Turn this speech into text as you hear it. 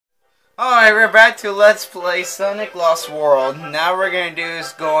Alright, we're back to Let's Play Sonic Lost World. Now we're gonna do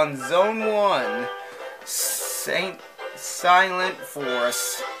is go on Zone 1. Silent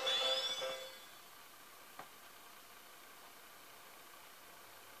Forest.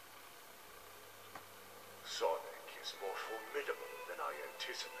 Sonic is more formidable than I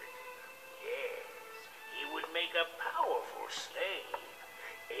anticipated. Yes, he would make a powerful slave.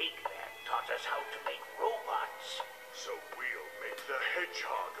 Eggman taught us how to make robots. So we'll make the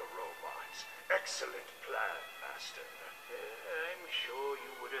Hedgehog a robot. Excellent plan, Master. I'm sure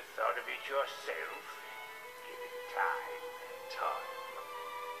you would have thought of it yourself. Given time. Time.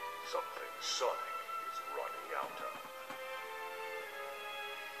 Something Sonic is running out of.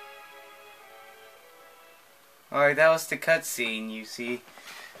 Alright, that was the cutscene, you see.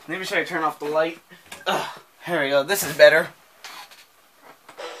 Maybe should I turn off the light? Ugh, here we go. This is better.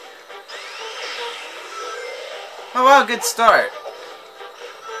 Oh wow, good start.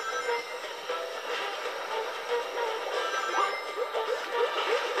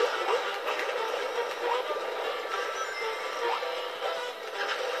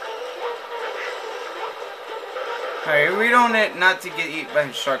 Alright, we don't need not to get eaten by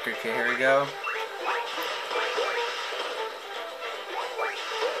a shark. Okay, here we go.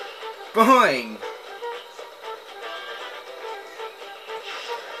 Boing!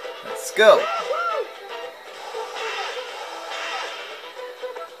 Let's go.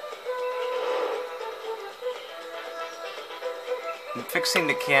 I'm fixing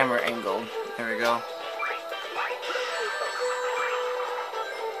the camera angle. There we go.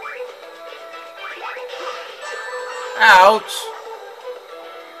 Ouch!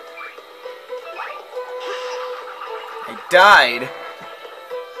 I died.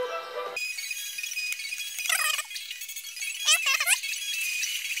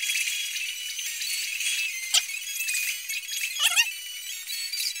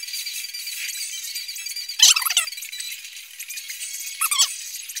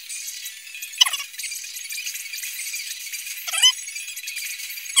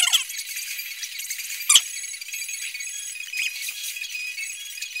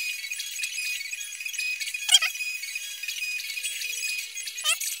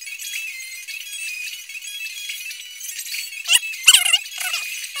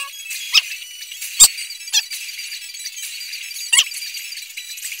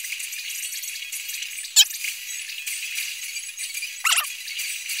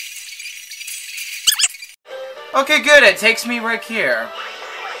 Okay, good. It takes me right here.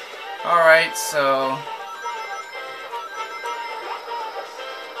 Alright, so...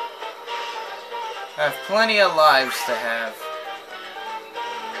 I have plenty of lives to have.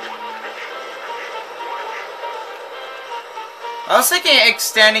 I was thinking of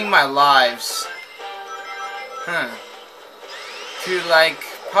extending my lives. To like,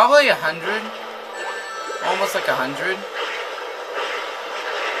 probably 100. Almost like 100.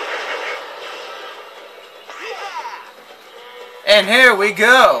 And here we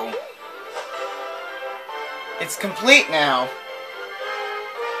go! It's complete now.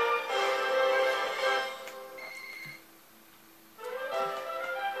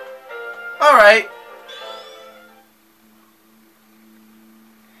 Alright.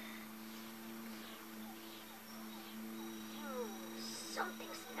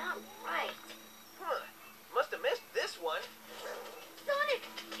 Something's not right. Must have missed this one. Sonic,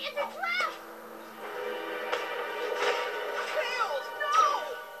 in the trap! Tails, no!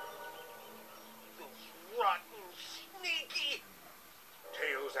 Rotten, sneaky.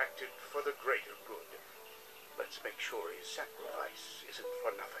 Tails acted for the greater good. Let's make sure his sacrifice isn't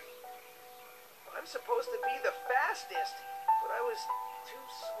for nothing. I'm supposed to be the fastest, but I was too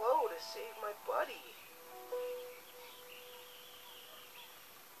slow to save my buddy.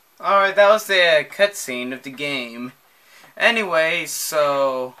 Alright, that was the cutscene of the game. Anyway,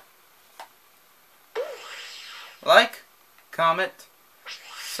 so... like, comment,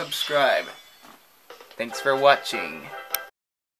 subscribe. Thanks for watching.